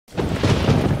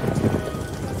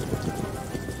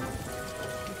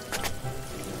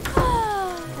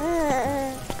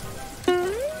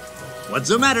What's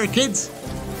the matter, kids?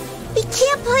 We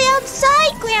can't play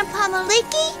outside, Grandpa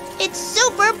Miliki. It's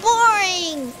super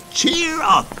boring. Cheer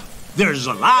up. There's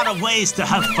a lot of ways to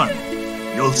have fun.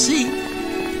 You'll see.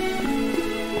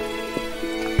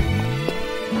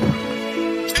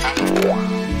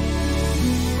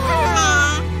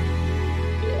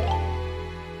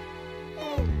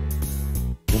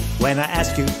 When I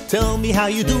ask you, tell me how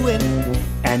you doing,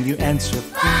 and you answer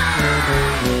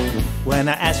fine. When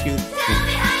I ask you, tell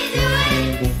me how you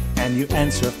doing, and you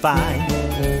answer fine.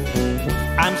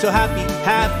 I'm so happy,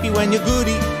 happy when you're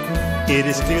goody. It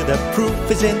is clear the proof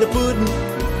is in the pudding.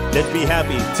 Let's be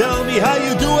happy, tell me how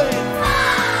you doing.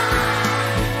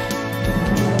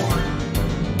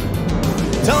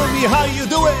 Tell me how you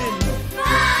doing.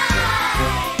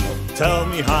 Tell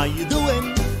me how you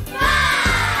doing.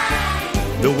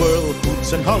 The world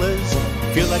hoots and hollers,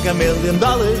 feel like $1 million.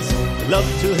 Love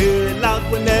to hear it loud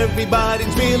when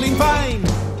everybody's feeling fine.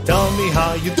 Tell me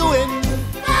how you doing.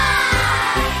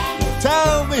 Fine.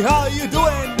 Tell me how you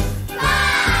doing.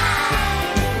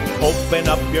 Fine. Open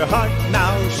up your heart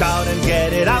now, shout and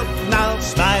get it out now.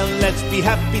 Smile, let's be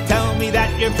happy, tell me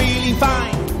that you're feeling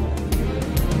fine.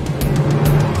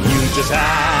 You just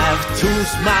have to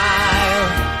smile,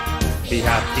 be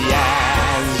happy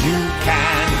as you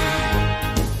can.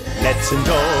 Let's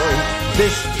enjoy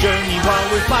this journey while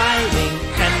we're smiling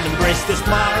and embrace this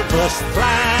marvelous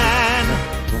plan.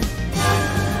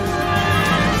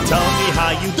 Tell me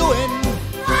how you doing.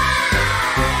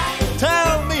 Fine.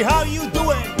 Tell me how you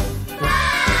doing.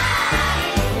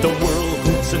 Fine. The world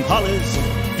hoots and hollers,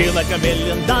 feel like $1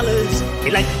 million.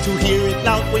 We like to hear it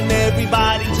loud when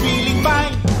everybody's feeling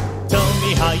fine. Tell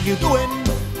me how you doing.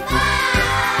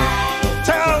 Fine.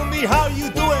 Tell me how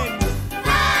you doing.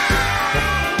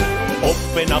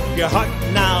 Open up your heart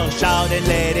now, shout and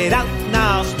let it out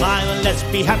now. Smile and let's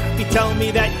be happy, tell me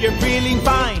that you're feeling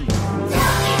fine.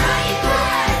 Tell me how you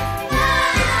doing. Tell me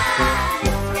how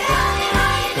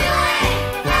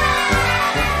you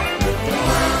doing. The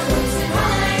world hoots and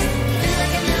hollers, feel like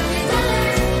 $1 million. I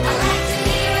like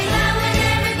to hear it loud when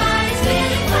everybody's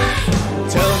feeling fine.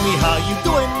 Tell me how you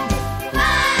doing.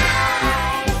 Fine.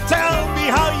 Tell me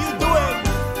how you doing.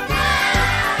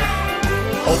 Fine.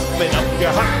 Open up your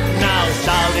heart now,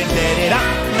 shout and let it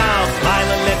out now.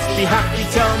 Smile and let's be happy,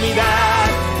 tell me that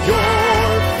you're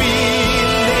feeling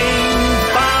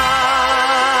fine.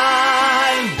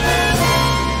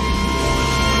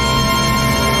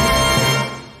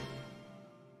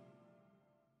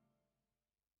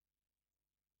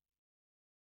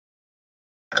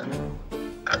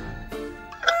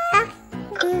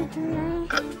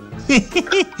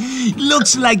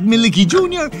 Looks like Miliki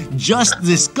Jr. just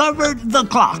discovered the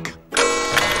clock.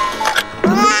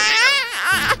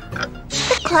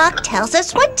 The clock tells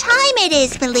us what time it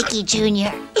is, Miliki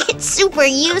Jr. It's super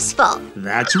useful.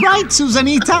 That's right,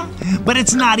 Susanita. But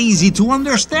it's not easy to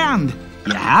understand.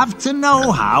 You have to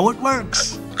know how it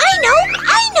works. I know!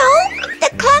 The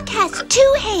clock has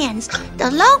 2 hands. The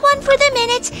long one for the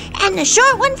minutes and the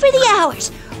short one for the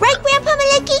hours. Right, Grandpa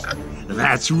Miliki?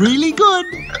 That's really good.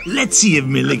 Let's see if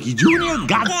Miliki Jr.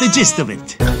 got the gist of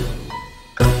it.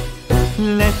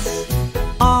 Let's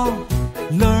all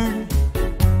learn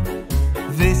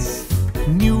this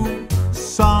new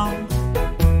song,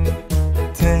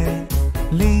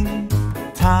 telling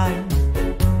time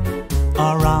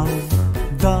around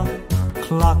the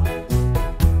clock.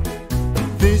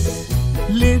 This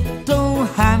little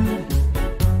hand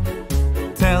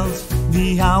tells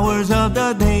the hours of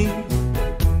the day.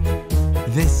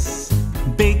 This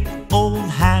big old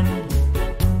hand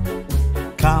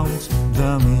counts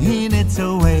the minutes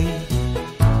away.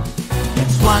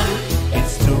 It's 1,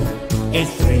 it's 2,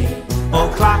 it's 3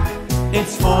 o'clock,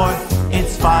 it's 4,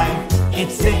 it's 5,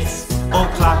 it's 6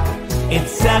 o'clock,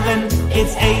 it's 7,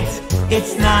 it's 8,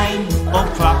 it's 9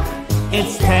 o'clock,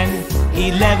 it's 10,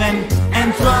 11,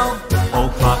 and 12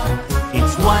 o'clock.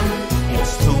 It's 1,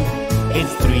 it's 2,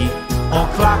 it's 3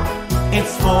 o'clock,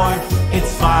 it's 4,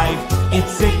 it's 5,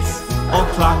 it's 6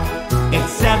 o'clock,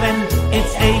 it's 7,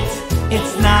 it's 8,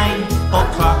 it's 9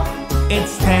 o'clock,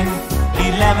 it's 10,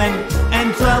 11,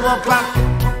 and 12 o'clock.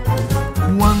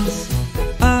 Once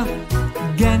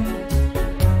again,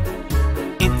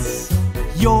 it's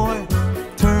your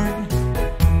turn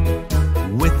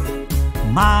with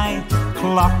my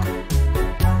clock.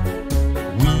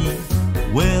 We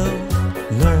will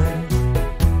learn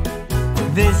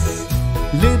this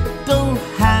little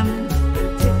hand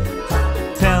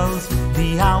tells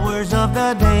the hours of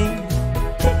the day.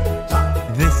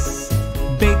 This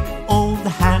big old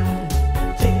hand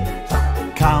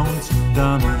counts the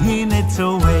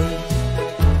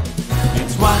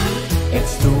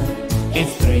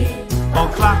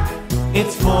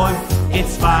it's 4,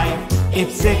 it's 5,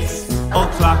 it's 6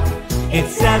 o'clock.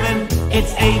 It's 7,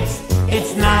 it's 8,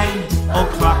 it's 9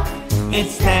 o'clock.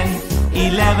 It's 10,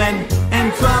 11,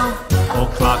 and 12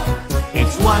 o'clock.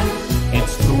 It's 1,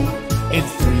 it's 2,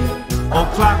 it's 3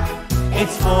 o'clock.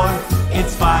 It's 4,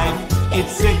 it's 5,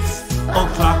 it's 6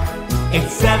 o'clock.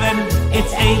 It's 7,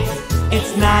 it's 8,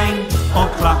 it's 9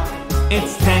 o'clock.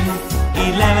 It's 10,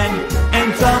 11,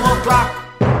 and 12 o'clock.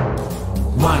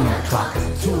 1 o'clock,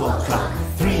 2 o'clock,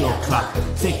 3 o'clock,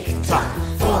 tick-tock.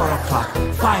 4 o'clock,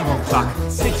 5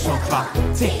 o'clock, 6 o'clock,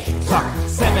 tick-tock.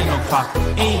 7 o'clock,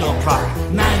 8 o'clock,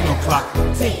 9 o'clock,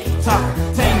 tick-tock.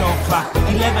 10 o'clock,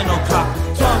 11 o'clock,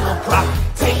 12 o'clock.